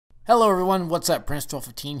Hello everyone, what's up?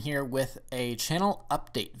 Prentice1215 here with a channel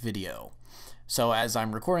update video. So as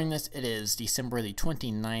I'm recording this, it is December the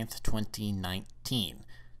 29th, 2019.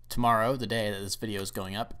 Tomorrow, the day that this video is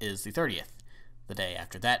going up, is the 30th. The day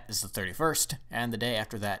after that is the 31st, and the day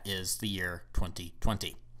after that is the year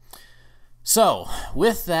 2020. So,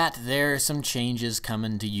 with that, there are some changes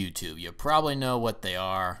coming to YouTube. You probably know what they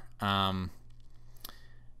are.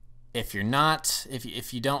 If you're not,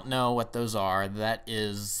 if you don't know what those are, that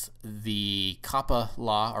is the COPPA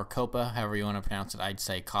law, or COPPA, however you want to pronounce it. I'd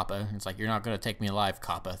say COPPA. It's like, you're not going to take me alive,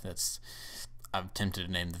 COPPA. I'm tempted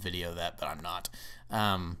to name the video that, but I'm not.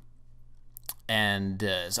 So,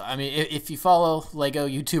 I mean, if you follow LEGO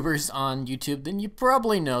YouTubers on YouTube, then you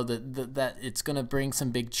probably know that it's going to bring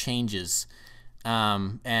some big changes.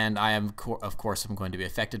 And I am, of course, I'm going to be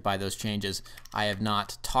affected by those changes. I have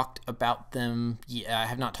not talked about them. I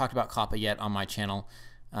have not talked about COPPA yet on my channel.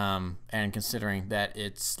 And considering that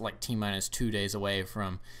it's like T-minus 2 days away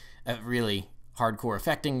from really hardcore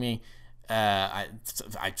affecting me, I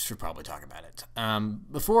should probably talk about it.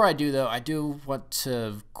 Before I do, though, I do want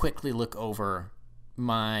to quickly look over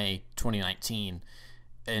my 2019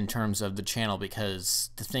 in terms of the channel,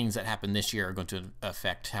 because the things that happen this year are going to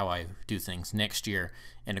affect how I do things next year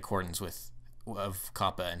in accordance with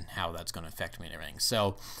COPPA and how that's going to affect me and everything.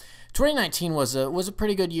 So 2019 was a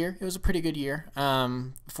pretty good year. It was a pretty good year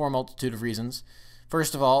for a multitude of reasons.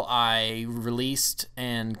 First of all, I released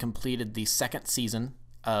and completed the second season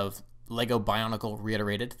of LEGO BIONICLE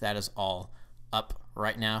Reiterated. That is all up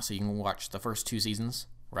right now, so you can watch the first 2 seasons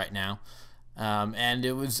right now. And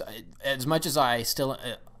it was, as much as I still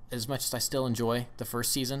enjoy the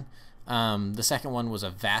first season, the second one was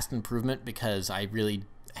a vast improvement, because I really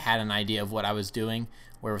had an idea of what I was doing,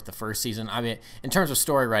 where with the first season, I mean, in terms of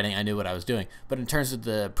story writing, I knew what I was doing, but in terms of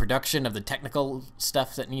the production of the technical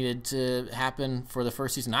stuff that needed to happen for the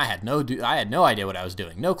first season, I had no idea what I was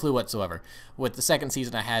doing, no clue whatsoever. With the second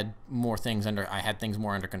season, I had things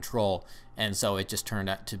more under control, and so it just turned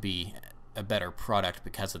out to be a better product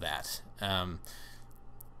because of that.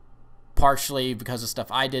 Partially because of stuff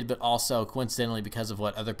I did, but also coincidentally because of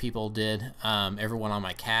what other people did. Everyone on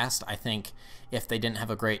my cast, I think if they didn't have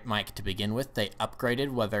a great mic to begin with, they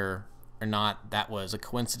upgraded, whether or not that was a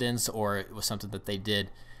coincidence or it was something that they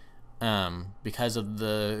did because of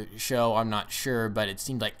the show, I'm not sure, but it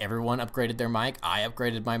seemed like everyone upgraded their mic. I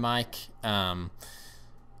upgraded my mic.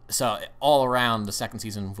 So all around, the second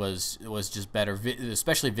season was just better,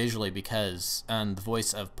 especially visually, because the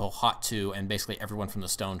voice of Pohatu and basically everyone from the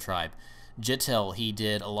Stone Tribe, Jitil, he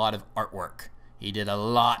did a lot of artwork. He did a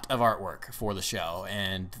lot of artwork for the show,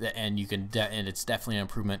 and it's definitely an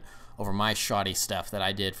improvement over my shoddy stuff that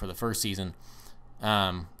I did for the first season.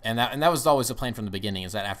 And that was always the plan from the beginning,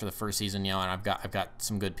 is that after the first season, you know, and I've got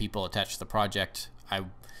some good people attached to the project,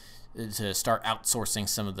 to start outsourcing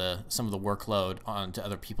some of the workload onto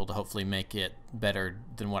other people to hopefully make it better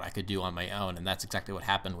than what I could do on my own. And that's exactly what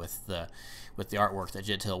happened with the artwork that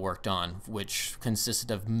Jitil worked on, which consisted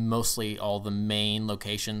of mostly all the main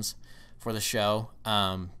locations for the show.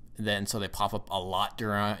 So they pop up a lot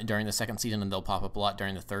during the second season, and they'll pop up a lot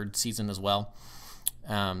during the third season as well.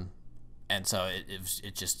 And so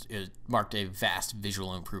it marked a vast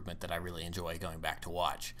visual improvement that I really enjoy going back to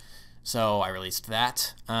watch. So I released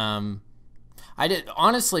that. Honestly,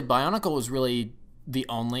 Bionicle was really the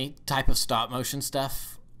only type of stop motion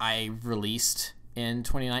stuff I released in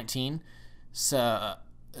 2019. So,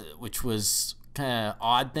 which was kind of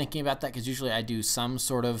odd thinking about that, because usually I do some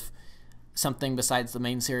sort of something besides the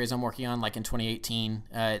main series I'm working on. Like in 2018,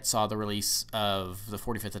 it saw the release of the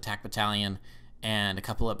 45th Attack Battalion and a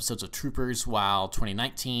couple episodes of Troopers, while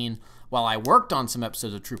 2019, while I worked on some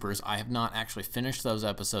episodes of Troopers, I have not actually finished those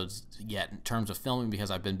episodes yet in terms of filming, because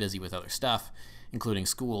I've been busy with other stuff, including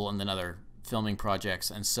school and then other filming projects,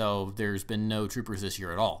 and so there's been no Troopers this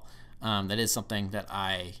year at all. That is something that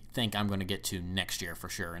I think I'm going to get to next year for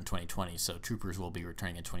sure, in 2020, so Troopers will be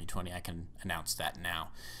returning in 2020. I can announce that now.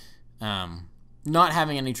 Not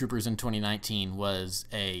having any Troopers in 2019 was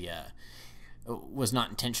not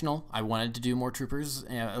intentional. I wanted to do more Troopers,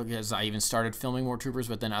 because I even started filming more Troopers,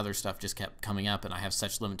 but then other stuff just kept coming up, and I have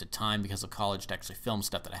such limited time because of college to actually film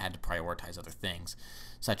stuff that I had to prioritize other things,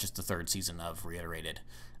 such as the third season of Reiterated.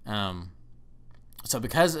 So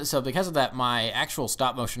because of that, my actual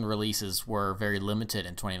stop motion releases were very limited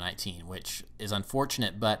in 2019, which is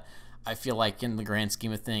unfortunate, but I feel like in the grand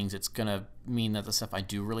scheme of things, it's gonna mean that the stuff I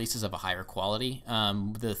do release is of a higher quality.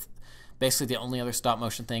 Basically, the only other stop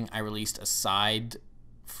motion thing I released aside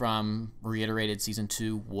from Reiterated Season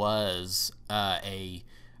 2 was a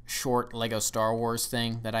short Lego Star Wars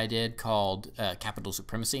thing that I did called Capital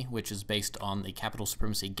Supremacy, which is based on the Capital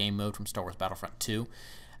Supremacy game mode from Star Wars Battlefront 2.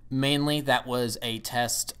 Mainly, that was a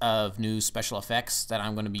test of new special effects that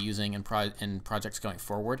I'm going to be using in projects going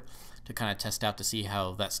forward to kind of test out to see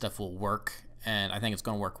how that stuff will work, and I think it's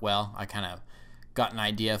going to work well. I kind of got an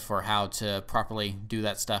idea for how to properly do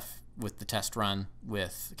that stuff with the test run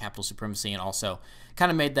with Capital Supremacy, and also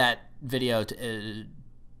kind of made that video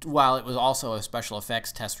while it was also a special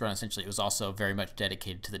effects test run, essentially it was also very much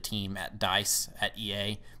dedicated to the team at DICE, at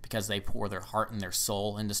EA, because they pour their heart and their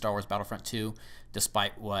soul into Star Wars Battlefront 2,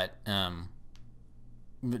 despite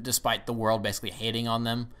the world basically hating on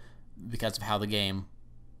them because of how the game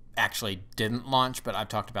actually didn't launch. But I've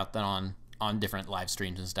talked about that on different live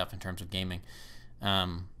streams and stuff in terms of gaming.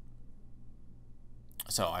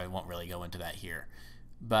 So I won't really go into that here.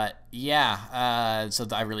 But yeah, so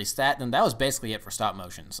I released that, and that was basically it for stop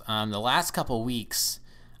motions. The last couple weeks,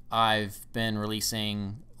 I've been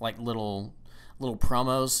releasing like little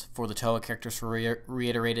promos for the Toa characters for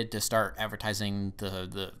Reiterated to start advertising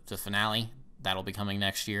the finale that'll be coming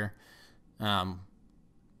next year. And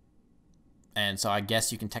so I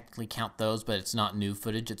guess you can technically count those, but it's not new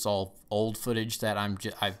footage; it's all old footage that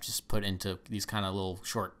I've just put into these kind of little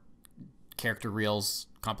short character reels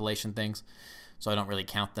compilation things. So I don't really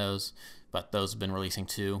count those, but those have been releasing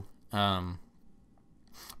too. But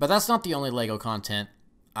that's not the only LEGO content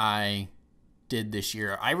I did this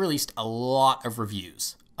year. I released a lot of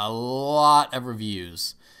reviews. Because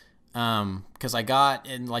I got,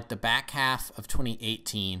 in like the back half of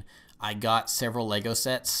 2018, I got several LEGO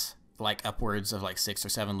sets, like upwards of like 6 or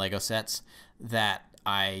 7 LEGO sets that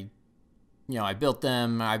I built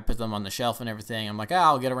them, I put them on the shelf and everything. I'm like, oh,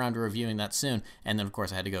 I'll get around to reviewing that soon. And then, of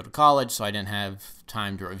course, I had to go to college, so I didn't have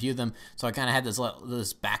time to review them. So I kind of had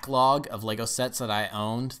this backlog of LEGO sets that I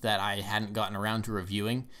owned that I hadn't gotten around to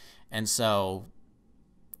reviewing. And so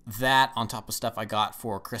that, on top of stuff I got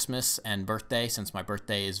for Christmas and birthday, since my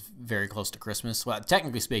birthday is very close to Christmas. Well,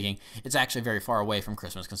 technically speaking, it's actually very far away from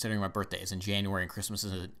Christmas, considering my birthday is in January and Christmas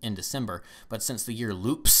is in December. But since the year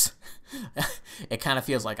loops, it kind of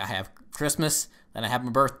feels like I have Christmas, then I have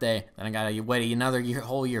my birthday, then I gotta wait another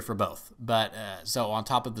whole year for both. But so on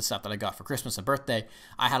top of the stuff that I got for Christmas and birthday,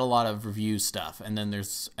 I had a lot of review stuff, and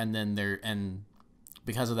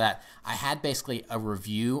because of that, I had basically a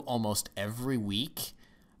review almost every week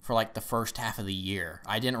for like the first half of the year.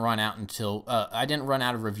 I didn't run out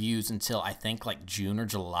of reviews until I think like June or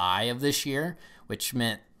July of this year, which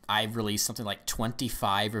meant I released something like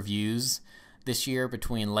 25 reviews this year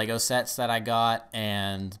between LEGO sets that I got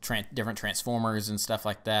and different Transformers and stuff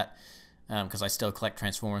like that. Because I still collect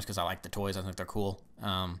Transformers because I like the toys. I think they're cool.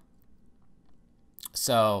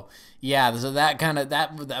 So yeah, so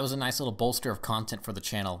that was a nice little bolster of content for the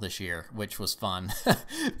channel this year, which was fun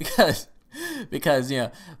because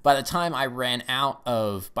by the time I ran out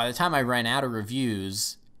of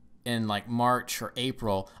reviews in like March or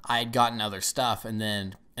April, I had gotten other stuff, and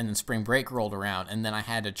then spring break rolled around, and then I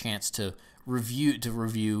had a chance to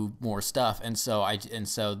review more stuff, and so I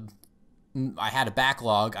had a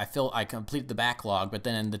backlog. I completed the backlog, but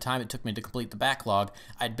then in the time it took me to complete the backlog,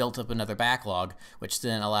 I'd built up another backlog, which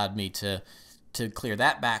then allowed me to clear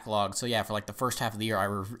that backlog. So yeah, for like the first half of the year,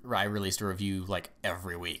 I released a review like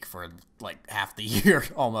every week for like half the year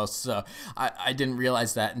almost. So I didn't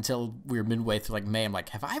realize that until we were midway through like May. I'm like,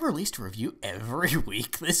 have I released a review every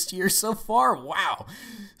week this year so far? Wow.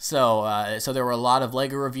 So there were a lot of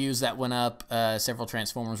LEGO reviews that went up, several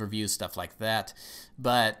Transformers reviews, stuff like that.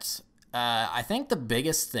 But I think the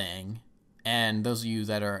biggest thing, and those of you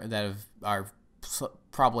that are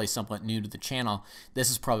probably somewhat new to the channel,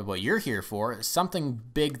 this is probably what you're here for. Something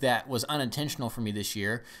big that was unintentional for me this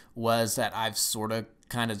year was that I've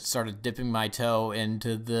kind of started dipping my toe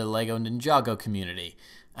into the LEGO NinjaGo community.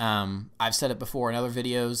 I've said it before in other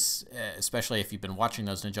videos, especially if you've been watching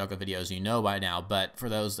those NinjaGo videos, you know by now, but for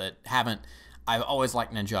those that haven't, I've always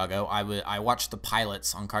liked NinjaGo. I watched the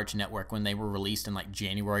pilots on Cartoon Network when they were released in like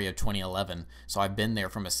January of 2011. So I've been there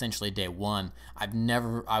from essentially day one. I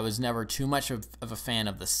was never too much of a fan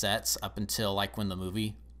of the sets up until like when the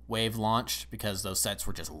movie wave launched, because those sets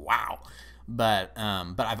were just wow. But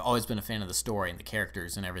I've always been a fan of the story and the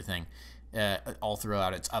characters and everything, all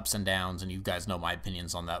throughout its ups and downs. And you guys know my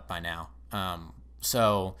opinions on that by now.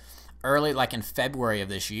 So early, like in February of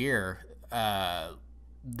this year,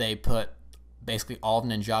 they put basically all of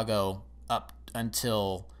NinjaGo up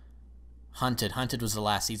until Hunted. Hunted was the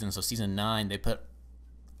last season, so season 9, they put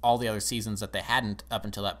all the other seasons that they hadn't up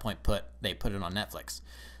until that point put it on Netflix.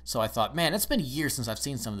 So I thought, man, it's been years since I've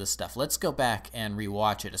seen some of this stuff. Let's go back and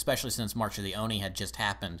rewatch it, especially since March of the Oni had just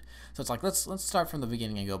happened. So it's like, let's start from the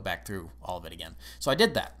beginning and go back through all of it again. So I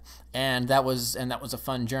did that, and that was a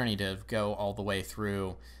fun journey to go all the way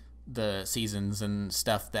through the seasons and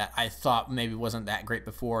stuff that I thought maybe wasn't that great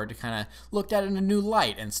before, to kind of looked at it in a new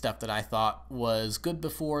light, and stuff that I thought was good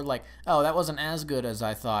before, like, oh, that wasn't as good as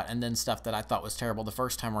I thought, and then stuff that I thought was terrible the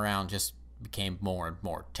first time around just became more and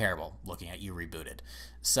more terrible looking at you rebooted.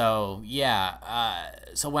 So yeah,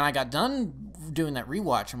 so when I got done doing that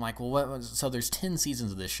rewatch, I'm like, well, so there's 10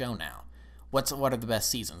 seasons of this show now. What are the best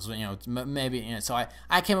seasons? You know, maybe, you know, so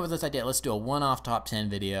I came up with this idea. Let's do a one-off top 10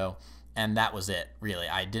 video, and that was it. Really,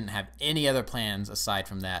 I didn't have any other plans aside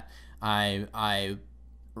from that. I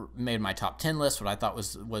made my top 10 list, what I thought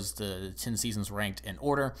was the 10 seasons ranked in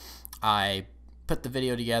order. I put the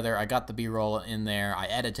video together. I got the B-roll in there. I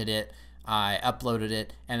edited it. I uploaded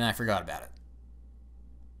it, and then I forgot about it.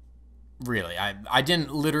 Really, I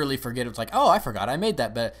didn't literally forget. It was like, oh, I forgot I made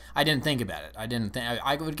that, but I didn't think about it.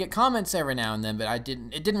 I would get comments every now and then, but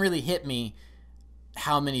it didn't really hit me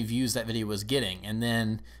how many views that video was getting. And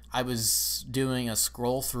then I was doing a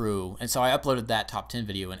scroll through, and so I uploaded that top 10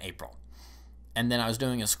 video in April. And then I was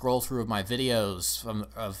doing a scroll through of my videos from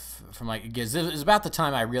like, because it was about the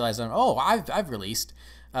time I realized, oh, I've released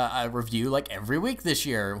a review like every week this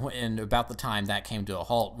year, and about the time that came to a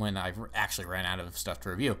halt when I actually ran out of stuff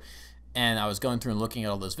to review. And I was going through and looking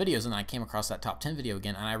at all those videos, and I came across that top 10 video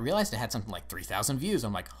again, and I realized it had something like 3,000 views.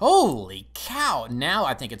 I'm like, holy cow! Now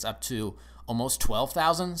I think it's up to almost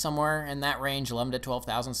 12,000, somewhere in that range, 11 to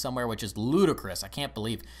 12,000 somewhere, which is ludicrous. I can't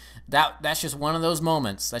believe that. That's just one of those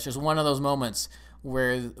moments. That's just one of those moments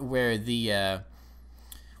where the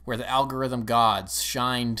algorithm gods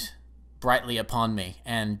shined brightly upon me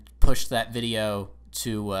and pushed that video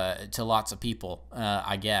to lots of people.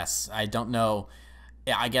 I guess I don't know.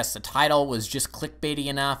 I guess the title was just clickbaity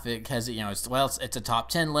enough because, you know, it's a top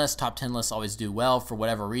 10 list. Top 10 lists always do well for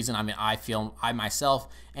whatever reason. I mean, I myself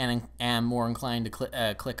am more inclined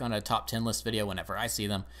to click on a top 10 list video whenever I see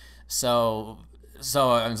them. So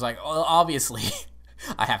I was like, well, obviously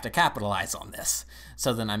I have to capitalize on this.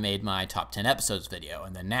 So then I made my top 10 episodes video,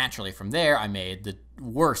 and then naturally from there I made the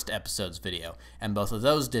worst episodes video, and both of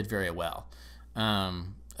those did very well.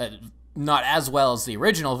 Not as well as the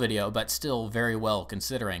original video, but still very well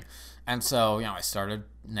considering. And so, you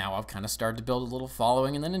know, I've kind of started to build a little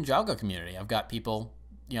following in the NinjaGo community. I've got people,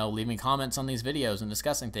 you know, leaving comments on these videos and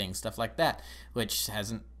discussing things, stuff like that, which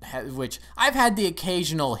I've had the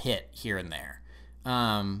occasional hit here and there.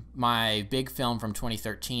 My big film from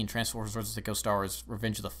 2013, Transformers vs. the Star Wars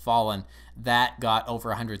Revenge of the Fallen, that got over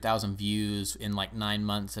 100,000 views in like 9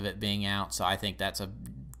 months of it being out. So I think that's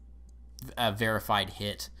a verified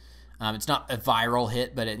hit. It's not a viral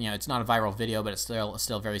hit, but it's not a viral video, but it's still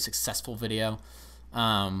a very successful video.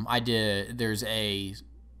 There's a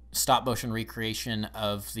stop motion recreation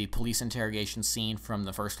of the police interrogation scene from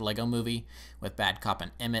the first Lego movie with Bad Cop and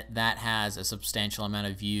Emmett. That has a substantial amount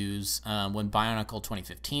of views. When BIONICLE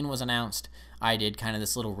 2015 was announced, I did kind of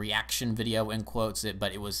this little reaction video in quotes,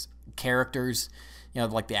 but it was characters, you know,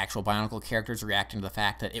 like the actual BIONICLE characters reacting to the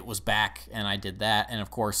fact that it was back, and I did that. And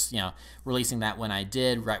of course, you know, releasing that when I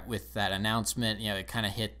did, right with that announcement, you know, it kind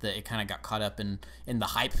of got caught up in the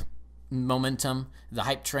hype momentum, the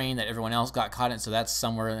hype train that everyone else got caught in. So that's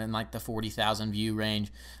somewhere in like the 40,000 view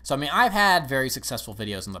range. So I mean, I've had very successful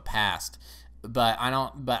videos in the past, but I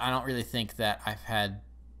don't really think that I've had.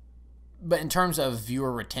 But in terms of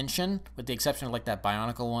viewer retention, with the exception of like that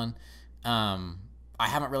BIONICLE one, I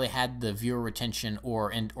haven't really had the viewer retention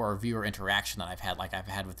or viewer interaction that I've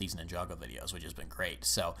had with these NinjaGo videos, which has been great.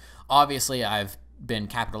 So obviously I've been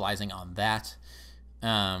capitalizing on that.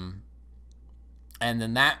 And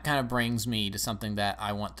then that kind of brings me to something that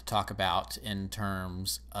I want to talk about in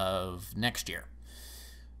terms of next year.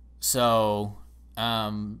 So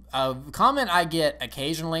a comment I get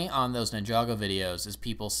occasionally on those NinjaGo videos is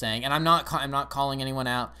people saying, and I'm not calling anyone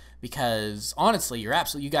out, because honestly,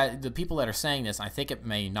 the people that are saying this, I think it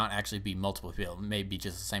may not actually be multiple people, it may be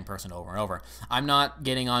just the same person over and over. I'm not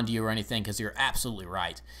getting onto you or anything, because you're absolutely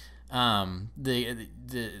right.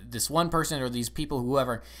 This one person or these people,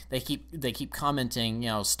 whoever, they keep commenting, you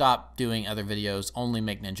know, stop doing other videos, only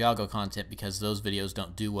make NinjaGo content, because those videos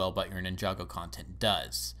don't do well, but your NinjaGo content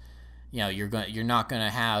does. You know, you're not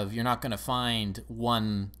gonna find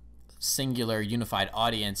one singular unified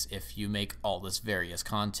audience if you make all this various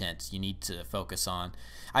content. You need to focus on,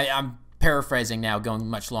 I'm paraphrasing now, going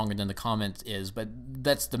much longer than the comment is, but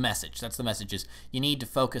that's the message. That's the message, is you need to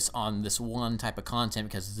focus on this one type of content,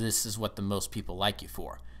 because this is what the most people like you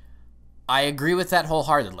for. I agree with that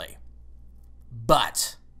wholeheartedly.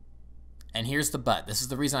 But, and here's the but, this is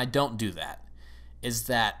the reason I don't do that, is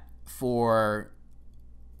that for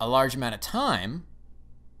a large amount of time,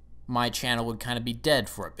 my channel would kind of be dead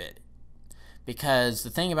for a bit. Because the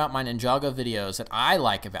thing about my NinjaGo videos that I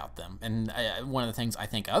like about them, and one of the things I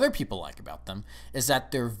think other people like about them, is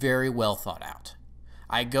that they're very well thought out.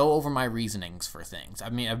 I go over my reasonings for things. I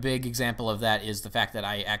mean, a big example of that is the fact that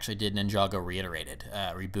I actually did NinjaGo Reiterated,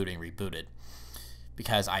 rebooted,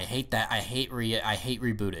 because I hate that. I hate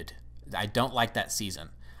Rebooted. I don't like that season.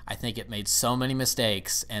 I think it made so many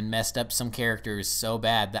mistakes and messed up some characters so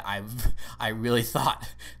bad that I really thought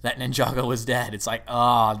that NinjaGo was dead. It's like,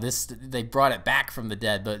 oh, they brought it back from the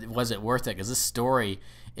dead, but was it worth it? Because this story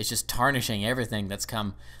is just tarnishing everything that's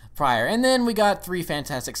come prior. And then we got 3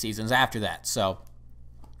 fantastic seasons after that. So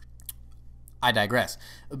I digress.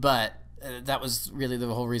 But that was really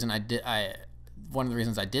the whole reason one of the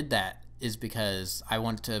reasons I did that is because I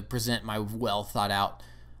wanted to present my well thought out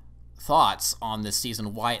thoughts on this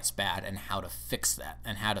season, why it's bad, and how to fix that,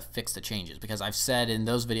 and how to fix the changes. Because I've said in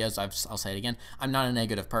those videos, I'll say it again, I'm not a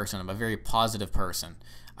negative person. I'm a very positive person.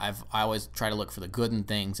 I always try to look for the good in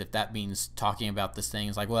things. If that means talking about this thing,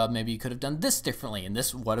 it's like, well, maybe you could have done this differently, and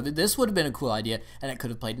this would have been a cool idea, and it could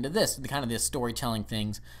have played into this, the kind of this storytelling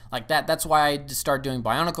things like that. That's why I started doing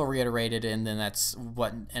BIONICLE Reiterated, and then it's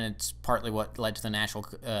partly what led to the natural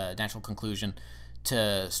conclusion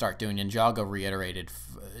to start doing NinjaGo Reiterated,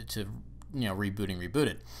 to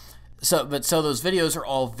rebooted. So those videos are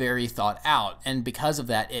all very thought out, and because of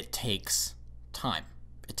that, it takes time.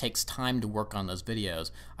 It takes time to work on those videos.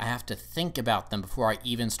 I have to think about them before I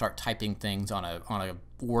even start typing things on a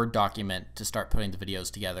Word document to start putting the videos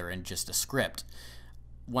together in just a script.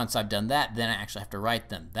 Once I've done that, then I actually have to write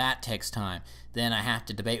them. That takes time. Then I have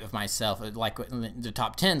to debate with myself. Like the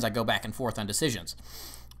top 10s, I go back and forth on decisions.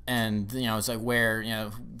 And it's like where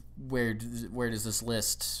does this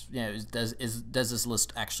list does this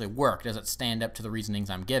list actually work? Does it stand up to the reasonings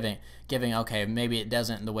I'm giving? Okay, maybe it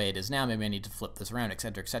doesn't in the way it is now. Maybe I need to flip this around,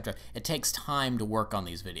 etc., etc. It takes time to work on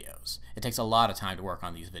these videos. It takes a lot of time to work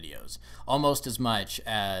on these videos, almost as much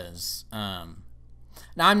as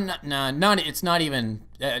now it's not even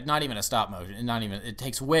a stop motion. It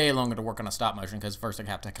takes way longer to work on a stop motion because first I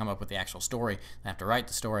have to come up with the actual story, I have to write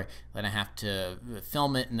the story, then I have to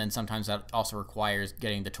film it, and then sometimes that also requires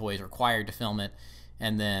getting the toys required to film it,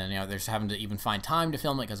 and then there's having to even find time to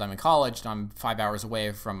film it because I'm in college, and I'm 5 hours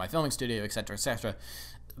away from my filming studio, etc., etc.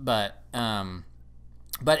 But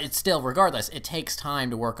it's still, regardless, it takes time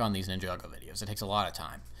to work on these NinjaGo videos. It takes a lot of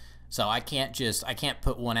time, so I can't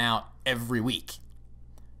put one out every week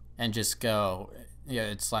and just go,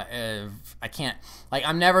 it's like, I can't, like,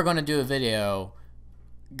 I'm never going to do a video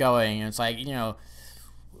going, it's like,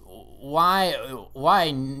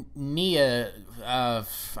 why Nia,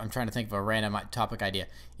 I'm trying to think of a random topic idea,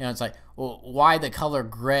 it's like, well, why the color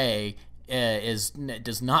gray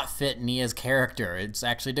does not fit Nia's character. It's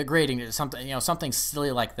actually degrading to something, something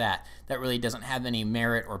silly like that really doesn't have any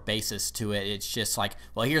merit or basis to it. It's just like,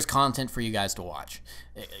 well, here's content for you guys to watch.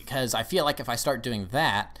 Because I feel like if I start doing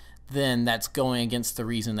that, then that's going against the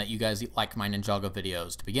reason that you guys like my NinjaGo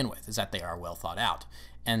videos to begin with, is that they are well thought out.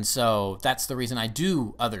 And so that's the reason I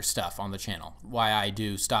do other stuff on the channel, why I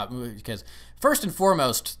do stop, because first and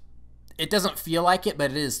foremost, it doesn't feel like it,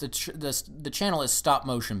 but it is, the channel is stop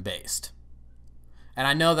motion based. And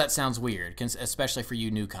I know that sounds weird, especially for you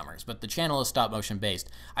newcomers, but the channel is stop motion based.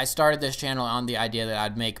 I started this channel on the idea that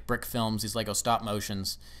I'd make brick films, these Lego stop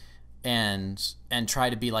motions, and try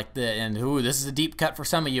to be like this is a deep cut for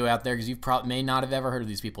some of you out there because you may not have ever heard of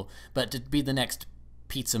these people, but to be the next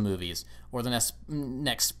pizza movies, or the next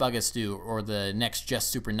Spugga or the next Just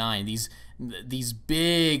Super 9, these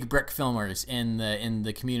big brick filmers in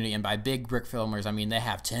the community. And by big brick filmers, I mean they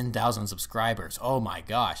have 10,000 subscribers. Oh my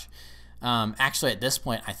gosh. Actually, at this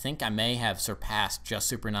point, I think I may have surpassed Just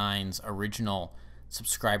Super 9's original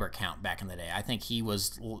subscriber count back in the day. I think he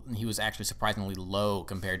was actually surprisingly low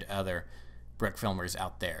compared to other brick filmers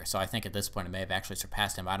out there. So I think at this point I may have actually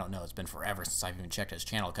surpassed him. I don't know. It's been forever since I've even checked his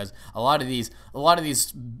channel, because a lot of these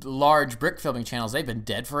large brick filming channels, they've been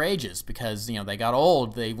dead for ages because they got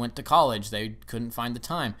old, they went to college, they couldn't find the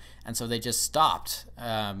time, and so they just stopped.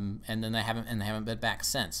 And then they haven't been back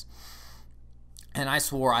since. And I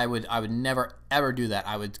swore I would never ever do that.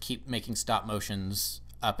 I would keep making stop motions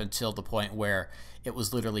up until the point where it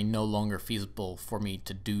was literally no longer feasible for me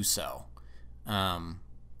to do so.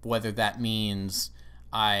 Whether that means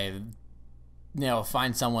I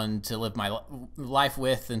find someone to live my life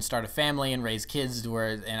with and start a family and raise kids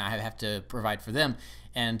and I have to provide for them.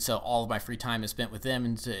 and so all of my free time is spent with them.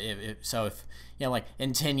 And so if you know, like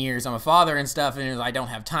in 10 years I'm a father and stuff, and I don't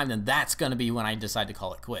have time, then that's going to be when I decide to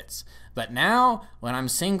call it quits. But now, when I'm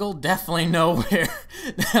single, definitely nowhere.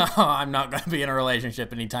 No, I'm not going to be in a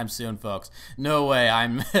relationship anytime soon, folks. No way.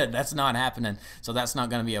 That's not happening. So that's not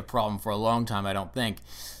going to be a problem for a long time, I don't think.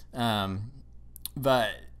 But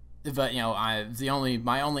you know,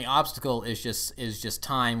 my only obstacle is just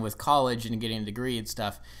time with college and getting a degree and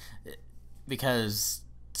stuff, because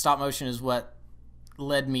stop motion is what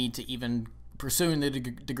led me to even pursuing the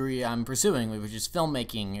degree I'm pursuing, which is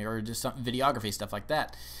filmmaking or just some videography, stuff like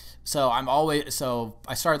that. So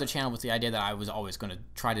I started the channel with the idea that I was always going to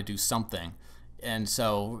try to do something. And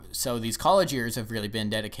so these college years have really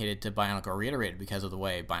been dedicated to Bionicle Reiterated because of the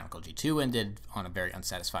way Bionicle G2 ended on a very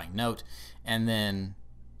unsatisfying note. And then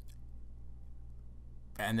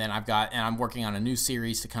I'm working on a new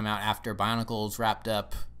series to come out after Bionicle's wrapped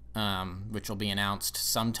up, which will be announced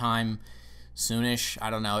sometime soonish.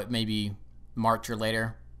 I don't know, it may be March or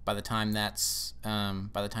later by the time that's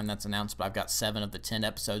announced. But I've got 7 of the 10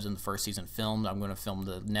 episodes in the first season filmed. I'm going to film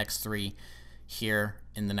the next 3 here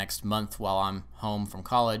in the next month while I'm home from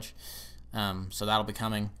college, so that'll be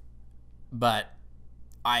coming. But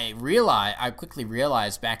I quickly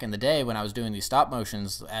realized back in the day when I was doing these stop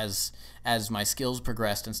motions, as my skills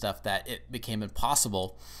progressed and stuff, that it became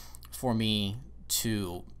impossible for me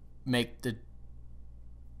to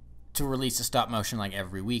release a stop motion like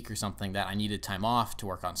every week or something. That I needed time off to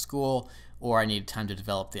work on school, or I needed time to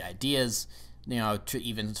develop the ideas, you know, to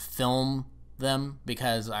even film them,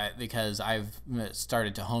 because I've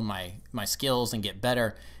started to hone my skills and get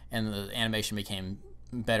better, and the animation became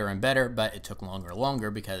better and better, but it took longer and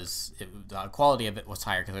longer because the quality of it was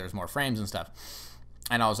higher because there was more frames and stuff.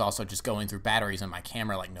 And I was also just going through batteries in my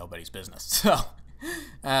camera like nobody's business. So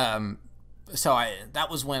that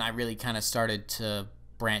was when I really kind of started to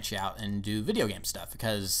branch out and do video game stuff,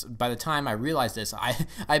 because by the time I realized this,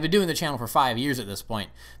 I've been doing the channel for 5 years at this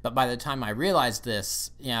point, but by the time I realized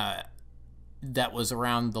this, that was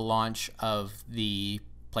around the launch of the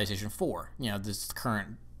PlayStation 4,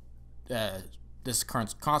 this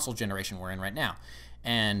current console generation we're in right now.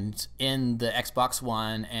 And in the Xbox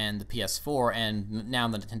One and the PS4 and now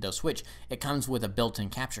the Nintendo Switch, it comes with a built-in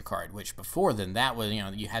capture card, which before then, that was,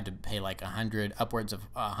 you had to pay like upwards of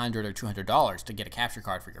 $100 or $200 to get a capture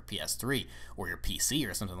card for your PS3 or your PC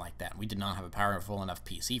or something like that. We did not have a powerful enough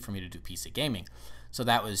PC for me to do PC gaming. So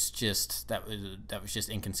that was just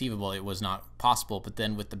inconceivable. It was not possible. But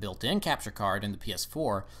then with the built-in capture card in the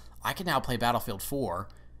PS4, I can now play Battlefield 4,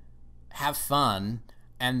 have fun,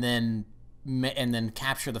 and then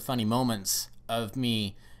capture the funny moments of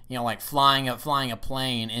me, like flying a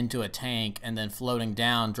plane into a tank and then floating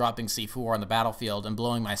down, dropping C4 on the battlefield and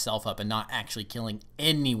blowing myself up and not actually killing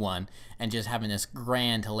anyone and just having this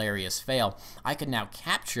grand, hilarious fail. I could now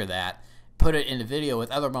capture that, put it in a video with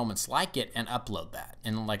other moments like it, and upload that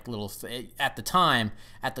in like little at the time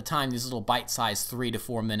these little bite-sized 3 to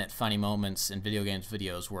 4 minute funny moments in video games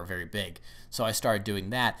videos were very big. So I started doing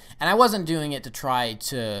that, and I wasn't doing it to try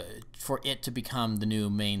for it to become the new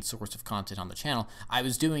main source of content on the channel. I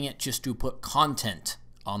was doing it just to put content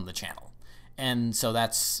on the channel. And so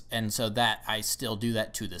that I still do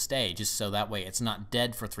that to this day, just so that way it's not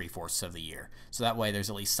dead for 3/4 of the year. So that way there's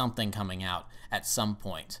at least something coming out at some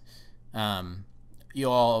point. You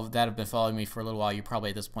all that have been following me for a little while, you probably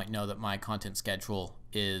at this point know that my content schedule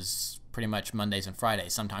is pretty much Mondays and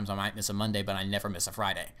Fridays. Sometimes I might miss a Monday, but I never miss a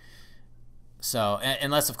Friday. So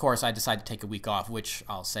unless, of course, I decide to take a week off, which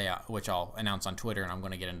I'll announce on Twitter, and I'm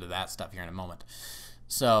going to get into that stuff here in a moment.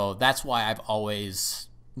 So that's why I've always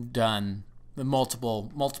done the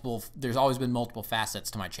multiple. There's always been multiple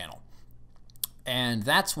facets to my channel, and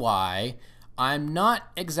that's why I'm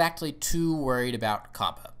not exactly too worried about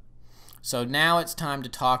COPPA. So now it's time to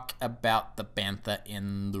talk about the bantha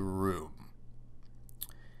in the room,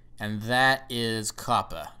 and that is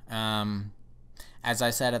COPPA. As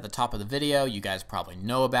I said at the top of the video, you guys probably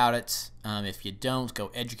know about it. If you don't,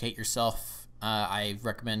 go educate yourself. I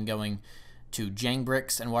recommend going to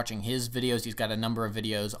Jangbricks and watching his videos. He's got a number of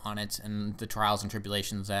videos on it and the trials and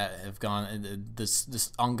tribulations that have gone,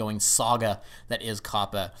 this ongoing saga that is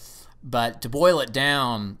COPPA. But to boil it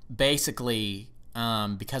down, basically,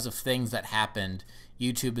 because of things that happened,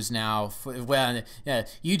 YouTube is now,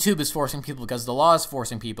 YouTube is forcing people, because the law is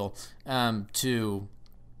forcing people to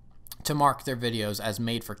mark their videos as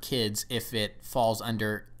made for kids if it falls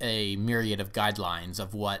under a myriad of guidelines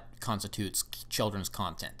of what constitutes children's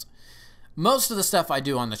content. most of the stuff I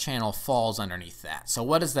do on the channel falls underneath that. So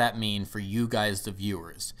what does that mean for you guys, the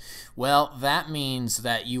viewers? Well, that means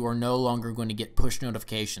that you are no longer going to get push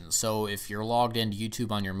notifications. So if you're logged into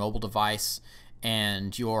YouTube on your mobile device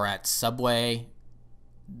and you're at Subway,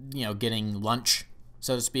 you know, getting lunch,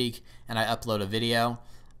 so to speak, and I upload a video,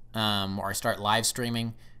 or I start live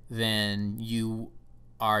streaming, then you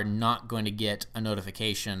are not going to get a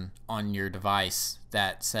notification on your device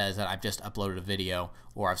that says that I've just uploaded a video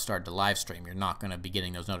or I've started to live stream. You're not going to be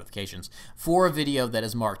getting those notifications for a video that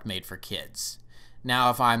is marked made for kids.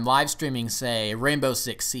 Now, if I'm live streaming, say, Rainbow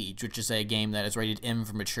Six Siege, which is a game that is rated M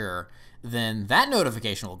for mature, then that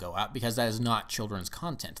notification will go out because that is not children's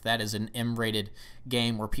content. That is an M-rated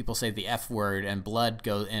game where people say the F word and blood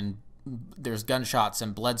goes, and there's gunshots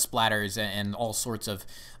and blood splatters and all sorts of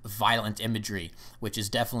violent imagery, which is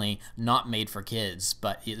definitely not made for kids,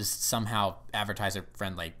 but is somehow advertiser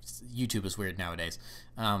friendly. YouTube is weird nowadays.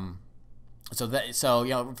 So you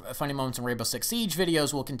know, Funny Moments in Rainbow Six Siege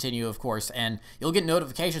videos will continue, of course, and you'll get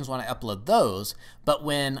notifications when I upload those. But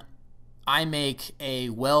when I make a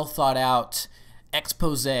well thought out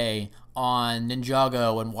expose on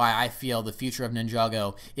NinjaGo and why I feel the future of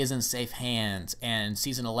NinjaGo is in safe hands, and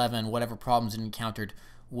Season 11, whatever problems it encountered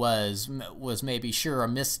was maybe sure a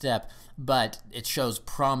misstep, but it shows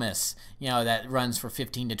promise, you know, that runs for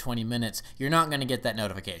 15 to 20 minutes, you're not going to get that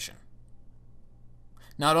notification.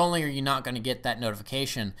 Not only are you not going to get that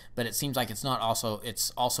notification, but it seems like it's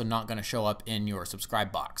also not going to show up in your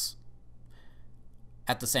subscribe box.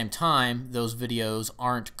 At the same time, those videos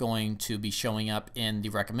aren't going to be showing up in the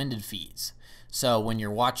recommended feeds. So when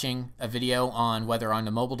you're watching a video on whether on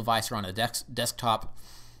a mobile device or on a desktop,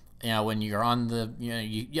 you know, when you're on the,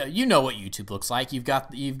 you know what YouTube looks like.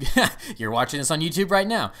 You're watching this on YouTube right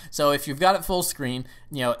now. So if you've got it full screen,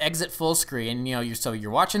 you know, exit full screen. You know,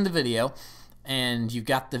 you're watching the video, and you've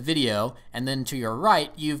got the video, and then to your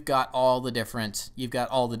right you've got all the different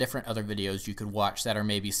other videos you could watch that are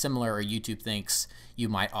maybe similar, or YouTube thinks you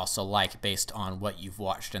might also like based on what you've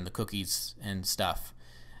watched and the cookies and stuff.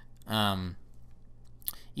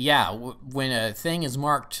 Yeah, when a thing is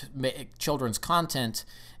marked children's content,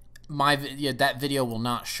 that video will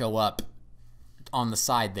not show up on the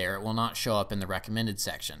side there. It will not show up in the recommended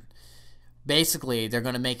section. Basically, they're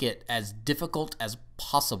going to make it as difficult as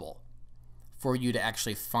possible for you to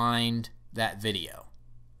actually find that video.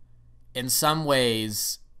 In some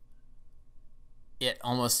ways, it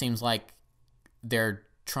almost seems like they're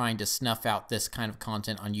trying to snuff out this kind of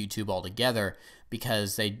content on YouTube altogether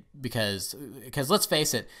because let's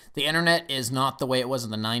face it, the internet is not the way it was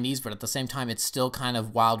in the 90s, but at the same time it's still kind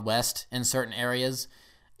of Wild West in certain areas.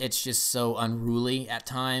 It's just so unruly at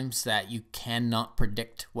times that you cannot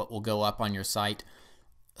predict what will go up on your site.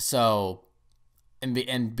 So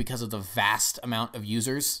and because of the vast amount of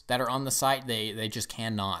users that are on the site, they just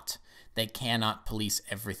cannot police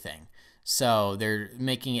everything. So they're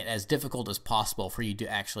making it as difficult as possible for you to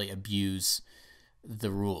actually abuse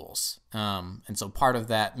the rules. And so part of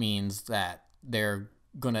that means that they're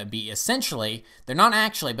going to be essentially, they're not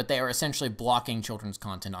actually, but they are essentially blocking children's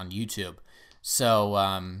content on YouTube. So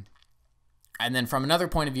and then from another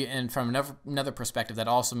point of view, and from another perspective, that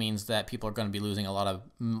also means that people are going to be losing a lot of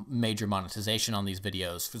major monetization on these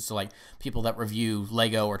videos. So like people that review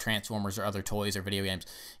Lego or Transformers or other toys or video games,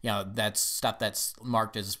 you know, that's stuff that's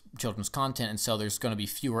marked as children's content, and so there's going to be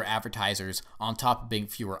fewer advertisers on top of being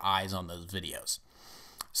fewer eyes on those videos.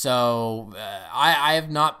 So I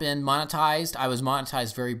have not been monetized. I was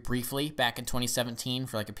monetized very briefly back in 2017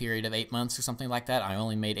 for like a period of 8 months or something like that. I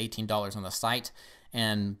only made $18 on the site.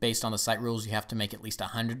 And based on the site rules, you have to make at least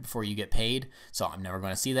 100 before you get paid. So I'm never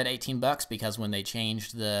going to see that 18 bucks because when they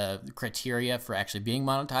changed the criteria for actually being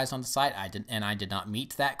monetized on the site, I did not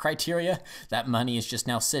meet that criteria. That money is just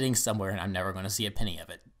now sitting somewhere, and I'm never going to see a penny of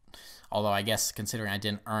it. Although I guess considering I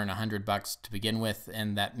didn't earn 100 bucks to begin with,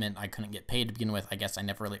 and that meant I couldn't get paid to begin with, I guess I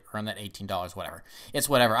never really earned that $18. Whatever. It's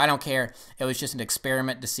whatever. I don't care. It was just an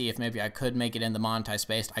experiment to see if maybe I could make it in the monetized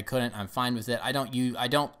space. I couldn't. I'm fine with it.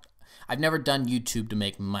 I've never done YouTube to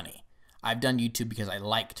make money. I've done YouTube because I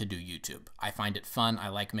like to do YouTube. I find it fun. I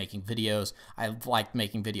like making videos. I like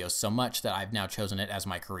making videos so much that I've now chosen it as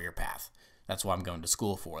my career path. That's what I'm going to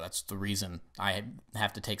school for. That's the reason I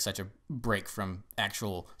have to take such a break from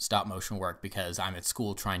actual stop motion work, because I'm at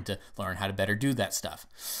school trying to learn how to better do that stuff.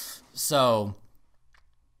 So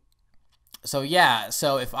yeah,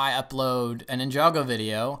 so if I upload an NinjaGo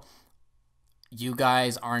video, you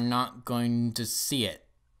guys are not going to see it.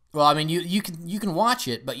 Well, I mean, you can watch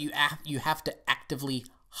it, but you have to actively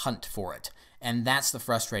hunt for it. And that's the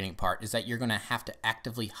frustrating part, is that you're going to have to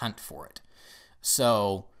actively hunt for it.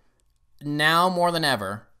 So now more than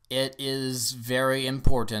ever, it is very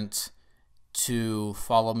important to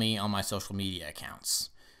follow me on my social media accounts,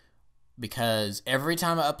 because every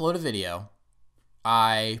time I upload a video,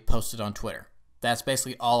 I post it on Twitter. That's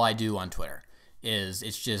basically all I do on Twitter.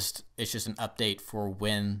 It's just an update for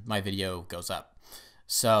when my video goes up.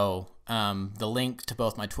 So the link to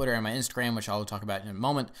both my Twitter and my Instagram, which I'll talk about in a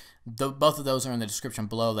moment, both of those are in the description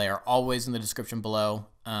below. They are always in the description below,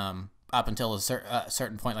 up until a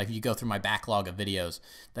certain point. Like if you go through my backlog of videos,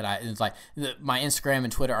 it's like my Instagram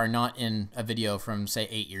and Twitter are not in a video from, say,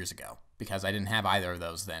 8 years ago, because I didn't have either of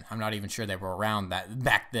those then. I'm not even sure they were around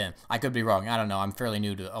back then. I could be wrong. I don't know. I'm fairly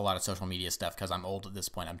new to a lot of social media stuff because I'm old at this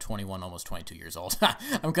point. I'm 21, almost 22 years old.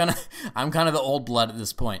 I'm kind of the old blood at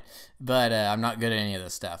this point, but I'm not good at any of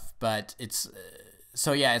this stuff. But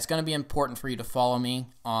so yeah, it's going to be important for you to follow me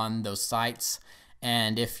on those sites.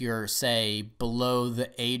 And if you're, say, below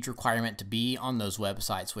the age requirement to be on those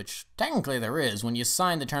websites, which technically there is, when you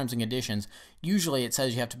sign the terms and conditions, usually it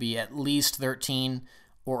says you have to be at least 13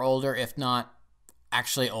 or older, if not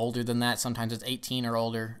actually older than that. Sometimes it's 18 or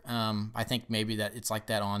older. I think maybe that it's like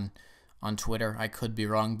that on Twitter. I could be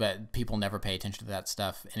wrong, but people never pay attention to that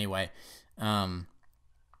stuff anyway. But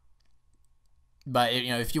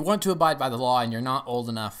if you want to abide by the law and you're not old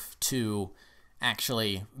enough to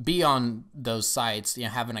actually be on those sites,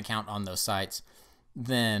 have an account on those sites,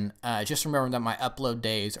 then just remember that my upload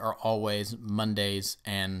days are always Mondays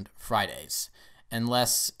and Fridays,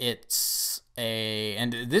 unless it's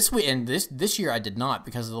this year I did not,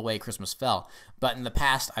 because of the way Christmas fell. But in the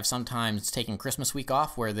past, I've sometimes taken Christmas week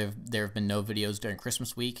off, where there have been no videos during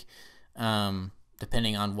Christmas week,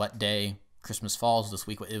 depending on what day Christmas falls. This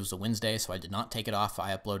week it was a Wednesday, so I did not take it off.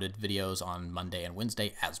 I uploaded videos on Monday and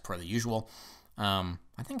Wednesday as per the usual.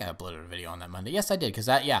 I think I uploaded a video on that Monday. Yes, I did, because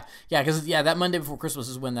that Monday before Christmas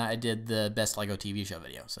is when I did the best Lego TV show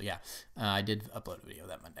video. So yeah, I did upload a video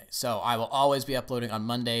that Monday. So I will always be uploading on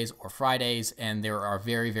Mondays or Fridays, and there are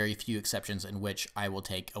very, very few exceptions in which I will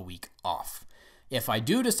take a week off. If I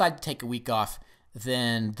do decide to take a week off,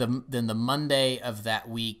 then the Monday of that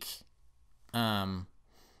week,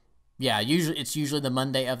 it's usually the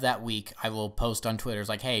Monday of that week, I will post on Twitter. It's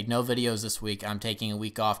like, hey, no videos this week. I'm taking a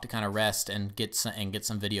week off to kind of rest and get some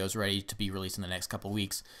videos ready to be released in the next couple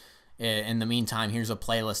weeks. In the meantime, here's a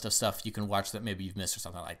playlist of stuff you can watch that maybe you've missed or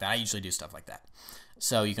something like that. I usually do stuff like that,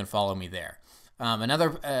 so you can follow me there.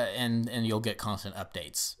 And you'll get constant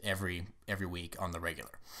updates every week on the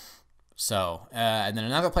regular. So and then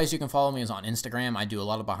another place you can follow me is on Instagram. I do a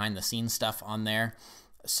lot of behind the scenes stuff on there.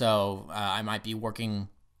 So I might be working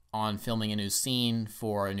on filming a new scene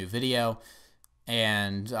for a new video,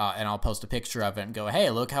 and I'll post a picture of it and go, hey,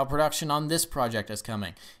 look how production on this project is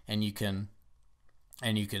coming, and you can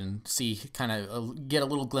see, kind of get a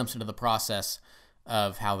little glimpse into the process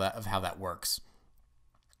of how that works.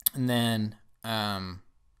 And then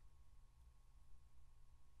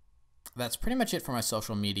that's pretty much it for my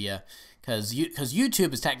social media, because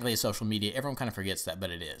YouTube is technically a social media. Everyone kind of forgets that, but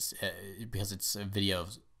it is, because it's a video.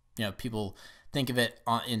 People think of it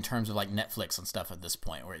in terms of like Netflix and stuff at this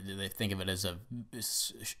point, where they think of it as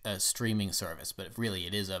a streaming service, but really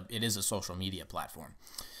it is a social media platform.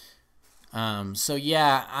 So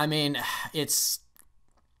yeah, I mean, it's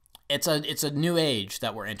a new age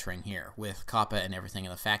that we're entering here with COPPA and everything,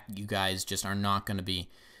 and the fact that you guys just are not going to be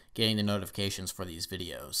getting the notifications for these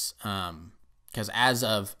videos. Because as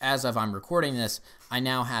of I'm recording this, I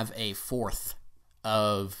now have a fourth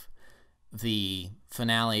of the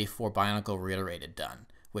finale for BIONICLE Reiterated done,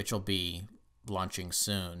 which will be launching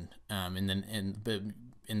soon, in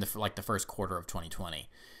the first quarter of 2020.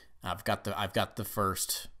 I've got the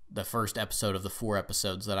first episode of the 4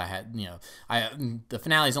 episodes that I had. The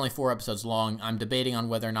finale is only 4 episodes long. I'm debating on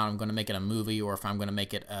whether or not I'm going to make it a movie, or if I'm going to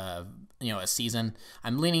make it a season.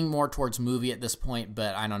 I'm leaning more towards movie at this point,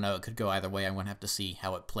 but I don't know. It could go either way. I'm going to have to see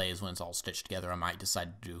how it plays when it's all stitched together. I might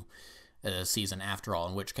decide to do a season after all,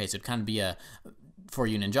 in which case it'd kind of be for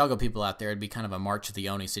you NinjaGo people out there, it'd be kind of a March of the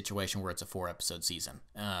Oni situation, where it's a 4-episode season.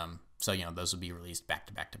 So those would be released back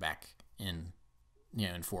to back to back in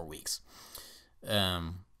 4 weeks.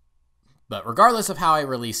 But regardless of how I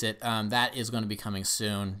release it, that is going to be coming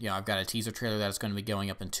soon. I've got a teaser trailer that's going to be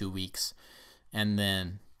going up in 2 weeks, and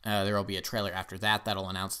then there will be a trailer after that that'll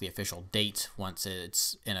announce the official date once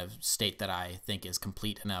it's in a state that I think is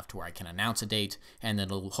complete enough to where I can announce a date, and then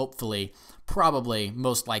it'll hopefully, probably,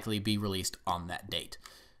 most likely be released on that date.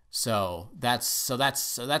 So that's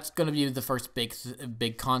going to be the first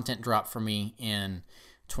big content drop for me in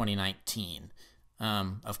 2019.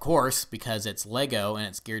 Of course, because it's Lego and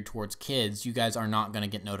it's geared towards kids, you guys are not going to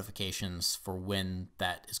get notifications for when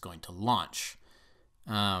that is going to launch.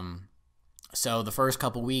 So the first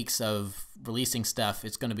couple weeks of releasing stuff,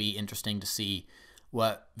 it's going to be interesting to see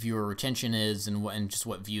what viewer retention is and just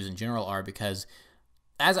what views in general are, because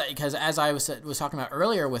as I was talking about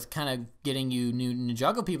earlier with kind of getting you new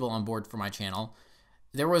NinjaGo people on board for my channel,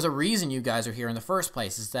 there was a reason you guys are here in the first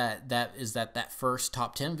place. Is that first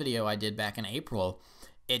top 10 video I did back in April,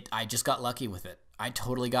 I just got lucky with it. I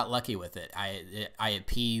totally got lucky with it. I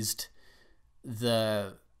appeased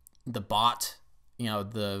the bot, you know,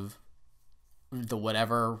 the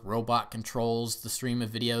whatever robot controls the stream of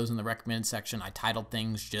videos in the recommended section. I titled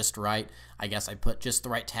things just right. I guess I put just the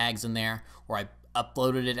right tags in there, or I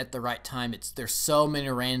uploaded it at the right time. There's so many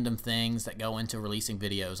random things that go into releasing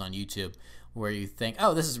videos on YouTube where you think,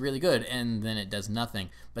 oh, this is really good, and then it does nothing.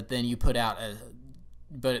 But then you put out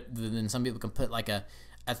then some people can put like a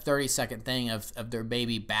 30-second thing of their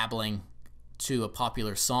baby babbling to a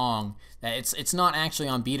popular song that it's not actually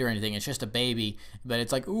on beat or anything. It's just a baby, but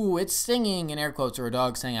it's like, ooh, it's singing in air quotes, or a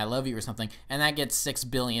dog saying I love you or something, and that gets 6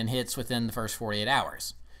 billion hits within the first 48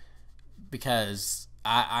 hours because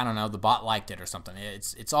I don't know, the bot liked it or something.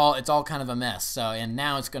 It's all kind of a mess. So, and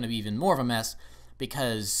now it's going to be even more of a mess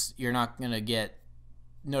because you're not going to get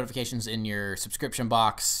notifications in your subscription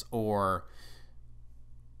box or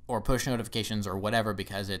push notifications or whatever,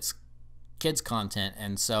 because it's kids content.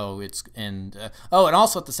 And so and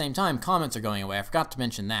also at the same time, comments are going away. I forgot to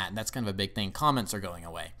mention that. That's kind of a big thing. Comments are going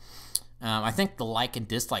away. I think the like and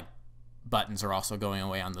dislike buttons are also going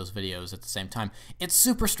away on those videos at the same time. It's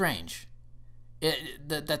super strange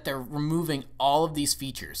that they're removing all of these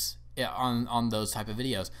features on those type of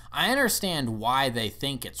videos. I understand why they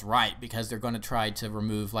think it's right, because they're going to try to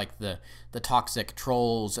remove like the toxic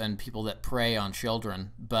trolls and people that prey on children,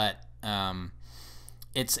 but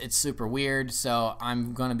it's super weird. So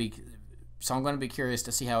I'm going to be curious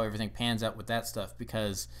to see how everything pans out with that stuff,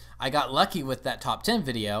 because I got lucky with that top 10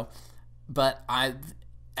 video, but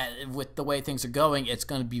with the way things are going, it's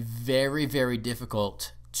going to be very, very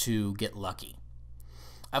difficult to get lucky.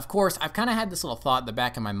 Of course, I've kind of had this little thought in the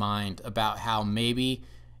back of my mind about how maybe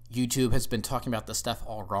YouTube has been talking about this stuff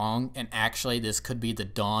all wrong, and actually this could be the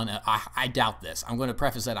dawn. I doubt this. I'm going to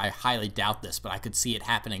preface that I highly doubt this, but I could see it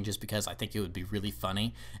happening just because I think it would be really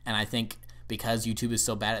funny. And I think because YouTube is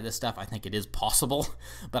so bad at this stuff, I think it is possible.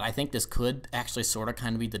 But I think this could actually sort of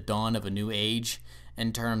kind of be the dawn of a new age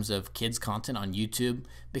in terms of kids content on YouTube,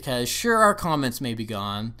 because sure, our comments may be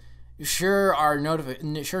gone. Sure, our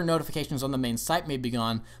notifications on the main site may be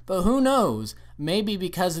gone, but who knows? Maybe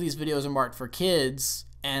because these videos are marked for kids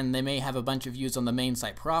and they may have a bunch of views on the main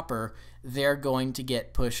site proper, they're going to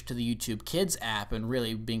get pushed to the YouTube Kids app and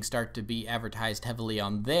really start to be advertised heavily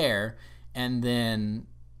on there, and then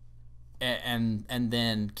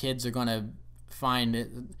kids are going to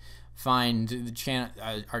find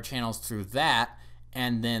our channels through that,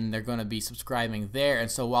 and then they're going to be subscribing there. And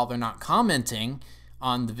so while they're not commenting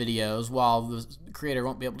on the videos, while the creator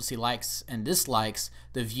won't be able to see likes and dislikes,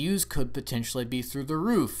 the views could potentially be through the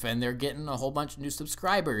roof, and they're getting a whole bunch of new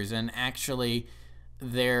subscribers, and actually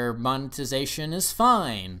their monetization is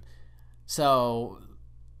fine. So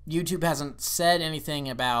YouTube hasn't said anything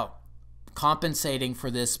about compensating for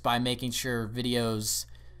this by making sure videos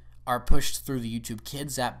are pushed through the YouTube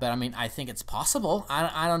Kids app, but I mean, I think it's possible.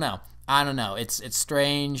 I don't know. It's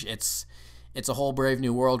strange. It's a whole brave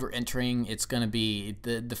new world we're entering. It's going to be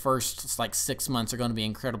the first like 6 months are going to be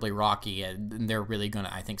incredibly rocky, and they're really going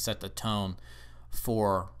to, I think, set the tone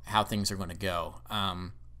for how things are going to go.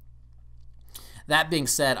 That being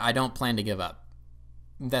said, I don't plan to give up.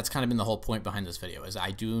 That's kind of been the whole point behind this video, is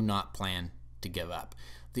I do not plan to give up.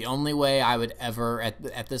 The only way I would ever,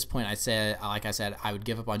 at this point, like I said, I would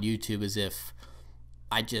give up on YouTube is if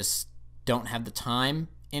I just don't have the time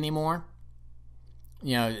anymore.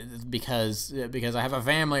 You know, because I have a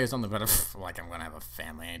family or something, but like I'm gonna have a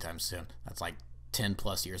family anytime soon. That's like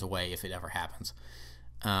 10+ years away if it ever happens.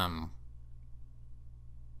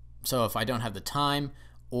 So if I don't have the time,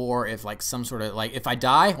 or if like some sort of, like if I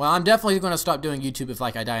die, well, I'm definitely going to stop doing YouTube if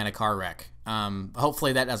like I die in a car wreck.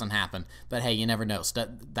 Hopefully that doesn't happen, but hey, you never know.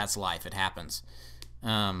 That's life. It happens.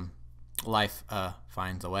 Life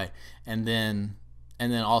finds a way. And then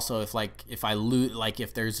also if I lose, like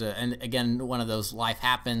if there's and again, one of those life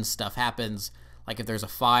happens, stuff happens, like if there's a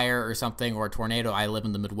fire or something, or a tornado. I live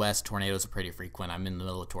in the Midwest. Tornadoes are pretty frequent. I'm in the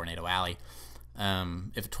middle of Tornado Alley.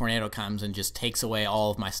 If a tornado comes and just takes away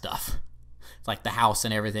all of my stuff, it's like the house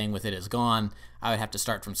and everything with it is gone, I would have to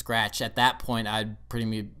start from scratch. At that point, I'd pretty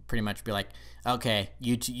much be like, okay,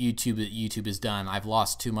 YouTube is done. I've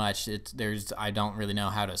lost too much. I don't really know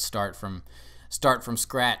how to start from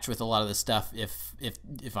scratch with a lot of this stuff.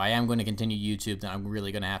 If I am going to continue YouTube, then I'm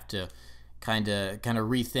really going to have to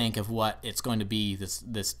rethink of what it's going to be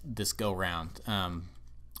this go round.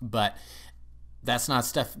 But that's not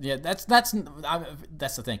stuff. Yeah, that's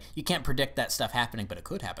the thing. You can't predict that stuff happening, but it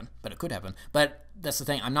could happen. But that's the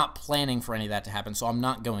thing. I'm not planning for any of that to happen, so I'm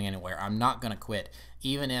not going anywhere. I'm not going to quit,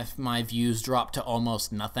 even if my views drop to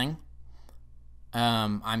almost nothing.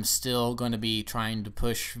 I'm still going to be trying to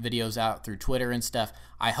push videos out through Twitter and stuff.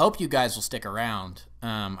 I hope you guys will stick around.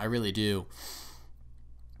 I really do,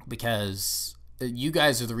 because you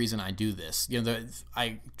guys are the reason I do this.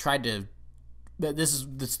 I tried to. This is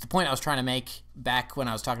the point I was trying to make back when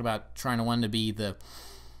I was talking about trying to want to be the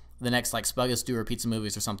next like Spuggus Doer Pizza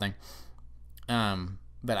Movies or something.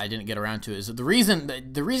 But I didn't get around to it. Is the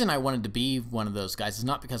reason I wanted to be one of those guys is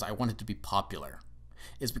not because I wanted to be popular.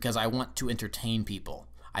 Is because I want to entertain people.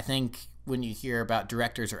 I think when you hear about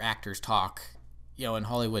directors or actors talk, in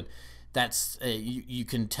Hollywood, that's you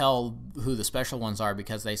can tell who the special ones are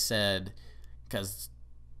because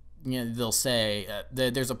they'll say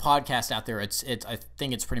there's a podcast out there. I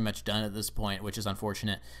think it's pretty much done at this point, which is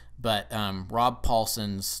unfortunate. But Rob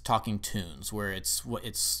Paulson's Talking Tunes, where it's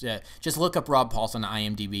just look up Rob Paulson on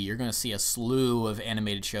IMDb. You're going to see a slew of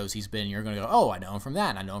animated shows he's been. You're going to go, oh, I know him from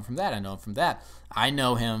that. I know him from that. I know him from that. I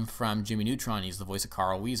know him from Jimmy Neutron. He's the voice of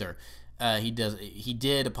Carl Weezer. He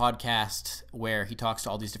did a podcast where he talks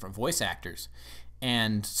to all these different voice actors,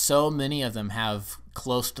 and so many of them have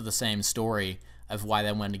close to the same story of why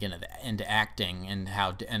they wanted to get into acting, and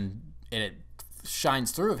it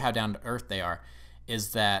shines through of how down to earth they are.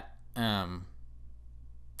 Is that and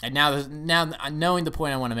now knowing the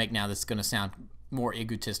point I want to make now, this is going to sound more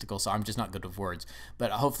egotistical, so I'm just not good with words.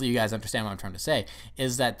 But hopefully you guys understand what I'm trying to say.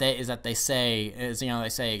 They say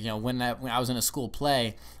when I was in a school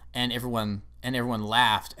play and everyone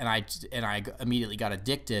laughed, and I immediately got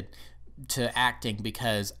addicted to acting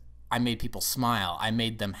because I made people smile. I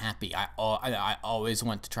made them happy. I always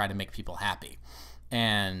want to try to make people happy.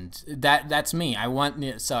 And that's me. I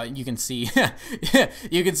want, so you can see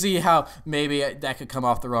you can see how maybe that could come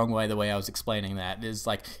off the wrong way. The way I was explaining that is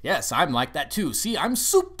like, yes, I'm like that too. See, I'm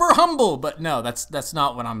super humble, but no, that's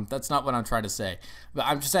not what I'm trying to say. But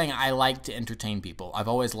I'm just saying I like to entertain people. I've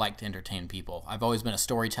always liked to entertain people. I've always been a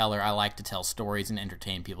storyteller. I like to tell stories and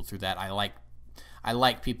entertain people through that. I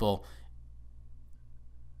like people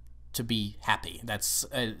to be happy. That's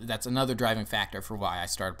another driving factor for why I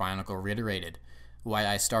started BIONICLE Reiterated. Why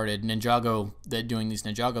I started NinjaGo, doing these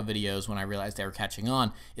NinjaGo videos when I realized they were catching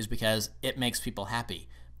on, is because it makes people happy.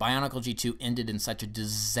 BIONICLE G2 ended in such a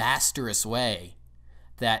disastrous way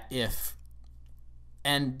that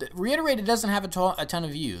and Reiterated doesn't have a ton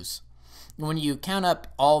of views. When you count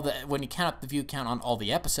up the view count on all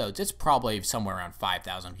the episodes, it's probably somewhere around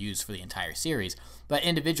 5,000 views for the entire series. But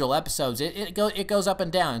individual episodes, it goes up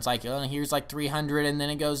and down. It's like, here's like 300, and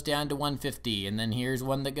then it goes down to 150, and then here's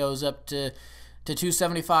one that goes up to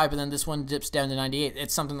 275, and then this one dips down to 98.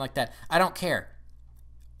 It's something like that. I don't care.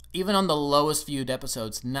 Even on the lowest viewed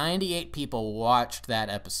episodes, 98 people watched that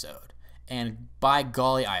episode. And by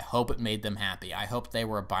golly, I hope it made them happy. I hope they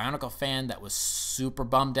were a BIONICLE fan that was super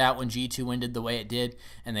bummed out when G2 ended the way it did,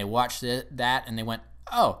 and they watched that and they went,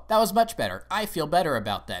 oh, that was much better. I feel better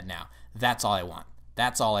about that now. That's all I want.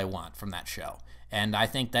 That's all I want from that show. And I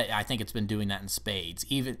think it's been doing that in spades,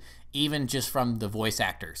 even just from the voice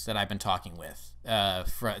actors that I've been talking with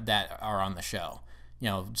that are on the show,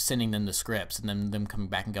 sending them the scripts and then them coming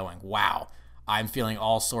back and going, wow, I'm feeling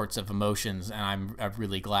all sorts of emotions, and I'm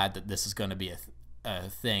really glad that this is going to be a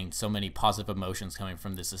thing. So many positive emotions coming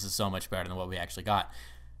from this. This is so much better than what we actually got.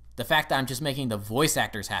 The fact that I'm just making the voice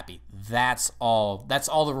actors happy, that's all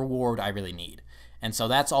the reward I really need. And so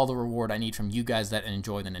that's all the reward I need from you guys that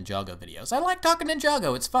enjoy the NinjaGo videos. I like talking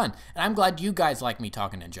NinjaGo. It's fun. And I'm glad you guys like me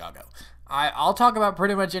talking NinjaGo. I'll talk about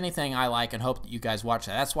pretty much anything I like and hope that you guys watch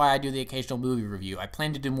that. That's why I do the occasional movie review. I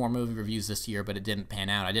plan to do more movie reviews this year, but it didn't pan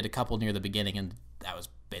out. I did a couple near the beginning, and that was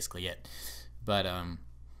basically it. But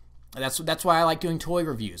that's why I like doing toy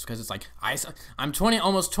reviews, because it's like I'm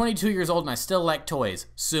almost 22 years old, and I still like toys.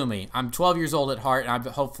 Sue me. I'm 12 years old at heart, and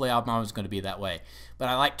hopefully I'm always going to be that way. But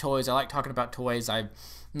I like toys. I like talking about toys. I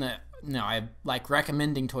like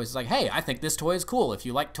recommending toys. It's like, hey, I think this toy is cool. If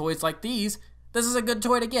you like toys like these, this is a good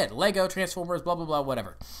toy to get. Lego, Transformers, blah, blah, blah,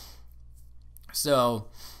 whatever. So,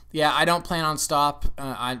 yeah, I don't plan on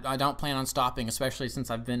I don't plan on stopping, especially since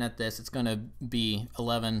I've been at this. It's going to be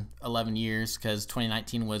 11 years, because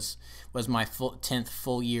 2019 was my 10th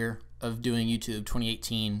full year of doing YouTube.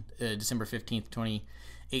 2018, December 15th,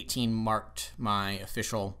 2018 marked my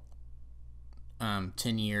official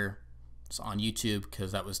 10 year on YouTube,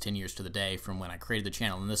 because that was 10 years to the day from when I created the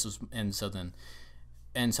channel. And so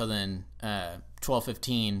then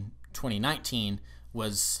 1215 2019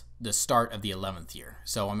 was the start of the 11th year.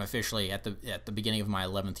 So I'm officially at the beginning of my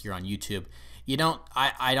 11th year on YouTube.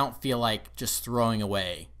 I don't feel like just throwing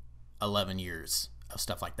away 11 years of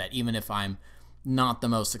stuff like that, even if I'm not the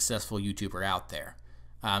most successful YouTuber out there.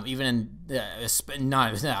 Even in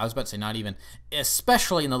I was about to say not even,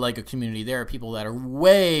 especially in the LEGO community, there are people that are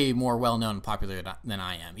way more well known and popular than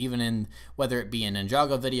I am. Even in, whether it be in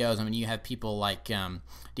NinjaGo videos, I mean, you have people like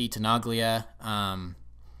D. Tenaglia.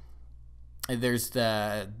 There's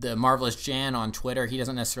the Marvelous Jan on Twitter. He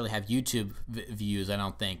doesn't necessarily have YouTube views, I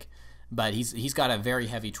don't think, but he's got a very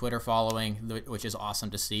heavy Twitter following, which is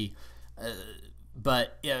awesome to see.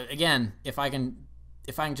 But again, if I can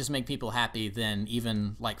just make people happy, then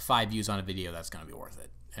even like 5 views on a video, that's going to be worth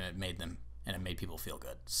it. And it made people feel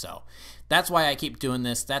good. So that's why I keep doing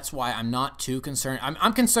this. That's why I'm not too concerned.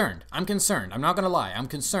 I'm concerned. I'm concerned. I'm not going to lie. I'm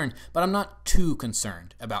concerned, but I'm not too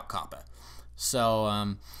concerned about COPPA.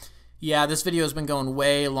 So, yeah, this video has been going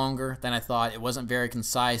way longer than I thought. It wasn't very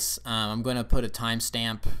concise. I'm going to put a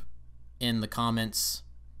timestamp in the comments,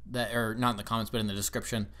 or not in the comments, but in the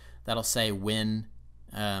description, that'll say when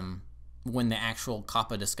the actual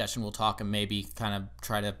COPPA discussion will talk, and maybe kind of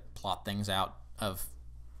try to plot things out of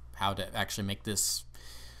how to actually make this,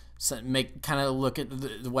 kind of look at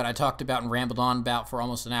what I talked about and rambled on about for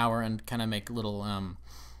almost an hour, and kind of make little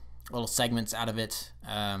segments out of it.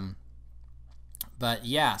 But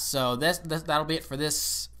yeah, so that'll be it for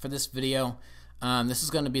this video. This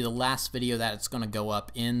is going to be the last video that it's going to go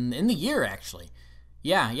up in the year, actually.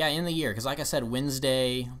 Yeah, in the year, because like I said,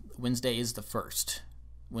 Wednesday is the 1st.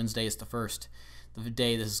 Wednesday is the 1st. The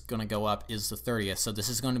day this is going to go up is the 30th. So this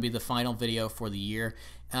is going to be the final video for the year.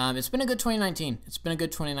 It's been a good 2019. It's been a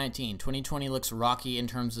good 2019. 2020 looks rocky in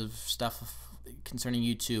terms of stuff concerning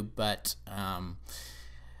YouTube, but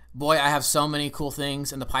boy, I have so many cool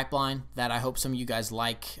things in the pipeline that I hope some of you guys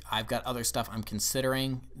like. I've got other stuff I'm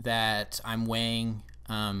considering that I'm weighing.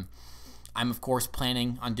 I'm of course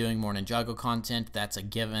planning on doing more NinjaGo content. That's a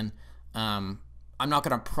given. I'm not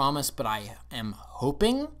going to promise, but I am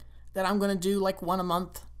hoping that I'm going to do like one a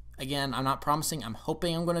month. Again, I'm not promising. I'm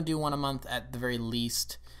hoping I'm going to do one a month at the very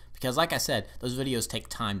least, because like I said, those videos take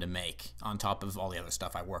time to make on top of all the other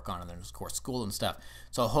stuff I work on, and then of course school and stuff.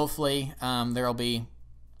 So hopefully there'll be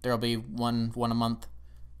one a month.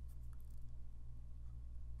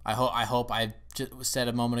 I hope I just said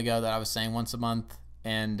a moment ago that I was saying once a month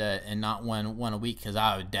and not one a week, because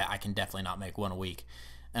I can definitely not make one a week.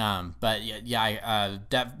 But yeah,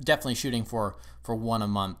 definitely shooting for one a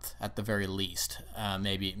month at the very least.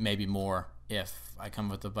 Maybe more if I come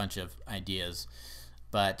with a bunch of ideas.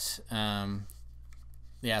 But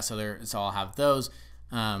yeah, so I'll have those.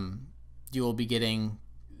 You will be getting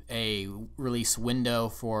a release window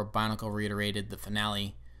for BIONICLE Reiterated, the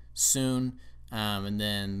finale, soon. And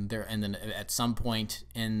then at some point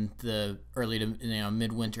in the early to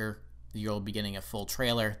midwinter, you'll be getting a full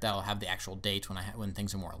trailer that'll have the actual date when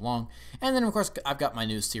things are more along. And then of course I've got my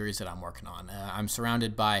new series that I'm working on. I'm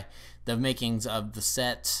surrounded by the makings of the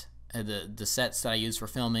set, the sets that I use for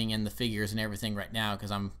filming, and the figures and everything right now,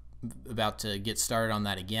 because I'm about to get started on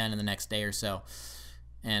that again in the next day or so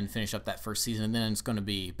and finish up that first season. And then it's going to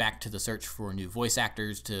be back to the search for new voice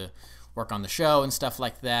actors to work on the show and stuff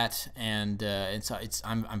like that. And so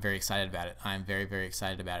I'm very excited about it. I'm very, very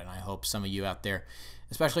excited about it. And I hope some of you out there,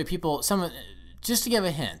 especially people, just to give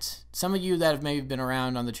a hint, some of you that have maybe been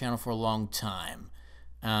around on the channel for a long time,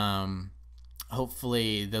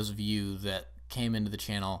 hopefully those of you that came into the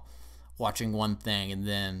channel watching one thing and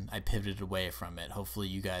then I pivoted away from it, hopefully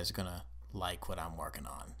you guys are going to like what I'm working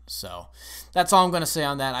on. So that's all I'm going to say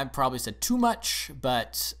on that. I've probably said too much,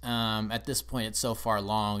 but at this point it's so far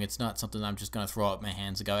along, it's not something I'm just going to throw up my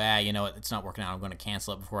hands and go, you know what, it's not working out, I'm going to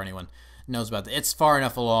cancel it before anyone knows about it. It's far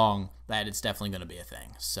enough along that it's definitely going to be a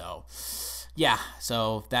thing. So yeah,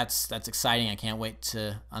 so that's exciting. I can't wait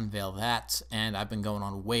to unveil that, and I've been going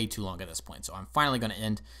on way too long at this point, so I'm finally going to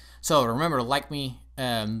end. So remember to like me,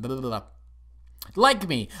 like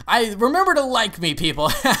me. Remember to like me,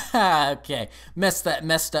 people. Okay, messed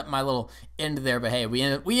up my little end there, but hey, we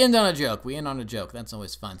end on a joke. We end on a joke. That's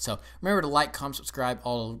always fun. So remember to like, comment, subscribe,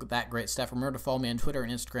 all of that great stuff. Remember to follow me on Twitter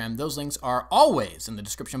and Instagram. Those links are always in the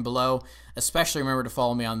description below. Especially remember to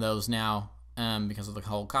follow me on those now, because of the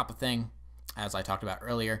whole COPPA thing, as I talked about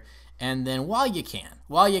earlier. And then while you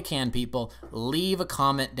can, people, leave a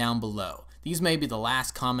comment down below. These may be the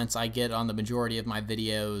last comments I get on the majority of my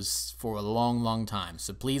videos for a long, long time.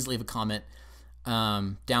 So please leave a comment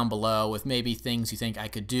down below with maybe things you think I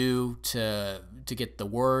could do to get the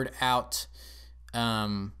word out.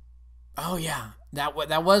 Oh yeah,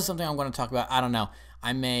 that was something I'm going to talk about. I don't know.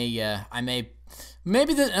 I may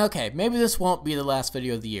Maybe this won't be the last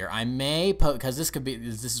video of the year. I may post, because this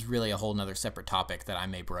is really a whole nother separate topic that I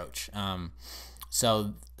may broach. I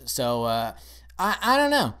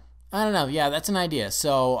don't know. Yeah, that's an idea.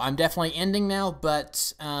 So I'm definitely ending now,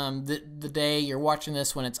 but the day you're watching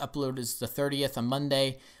this, when it's uploaded, is the 30th, on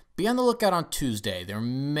Monday. Be on the lookout on Tuesday. There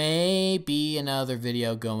may be another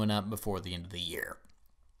video going up before the end of the year,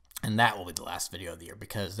 and that will be the last video of the year,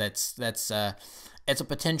 because it's a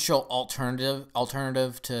potential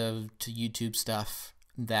alternative to YouTube stuff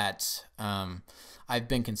that I've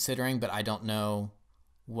been considering, but I don't know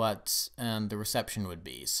what the reception would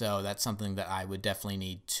be. So that's something that I would definitely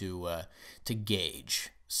need to gauge.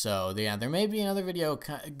 So yeah, there may be another video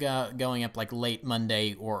going up like late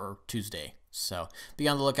Monday or Tuesday. So be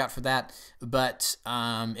on the lookout for that. But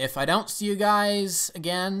if I don't see you guys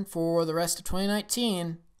again for the rest of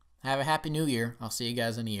 2019, have a happy new year. I'll see you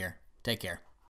guys in a year. Take care.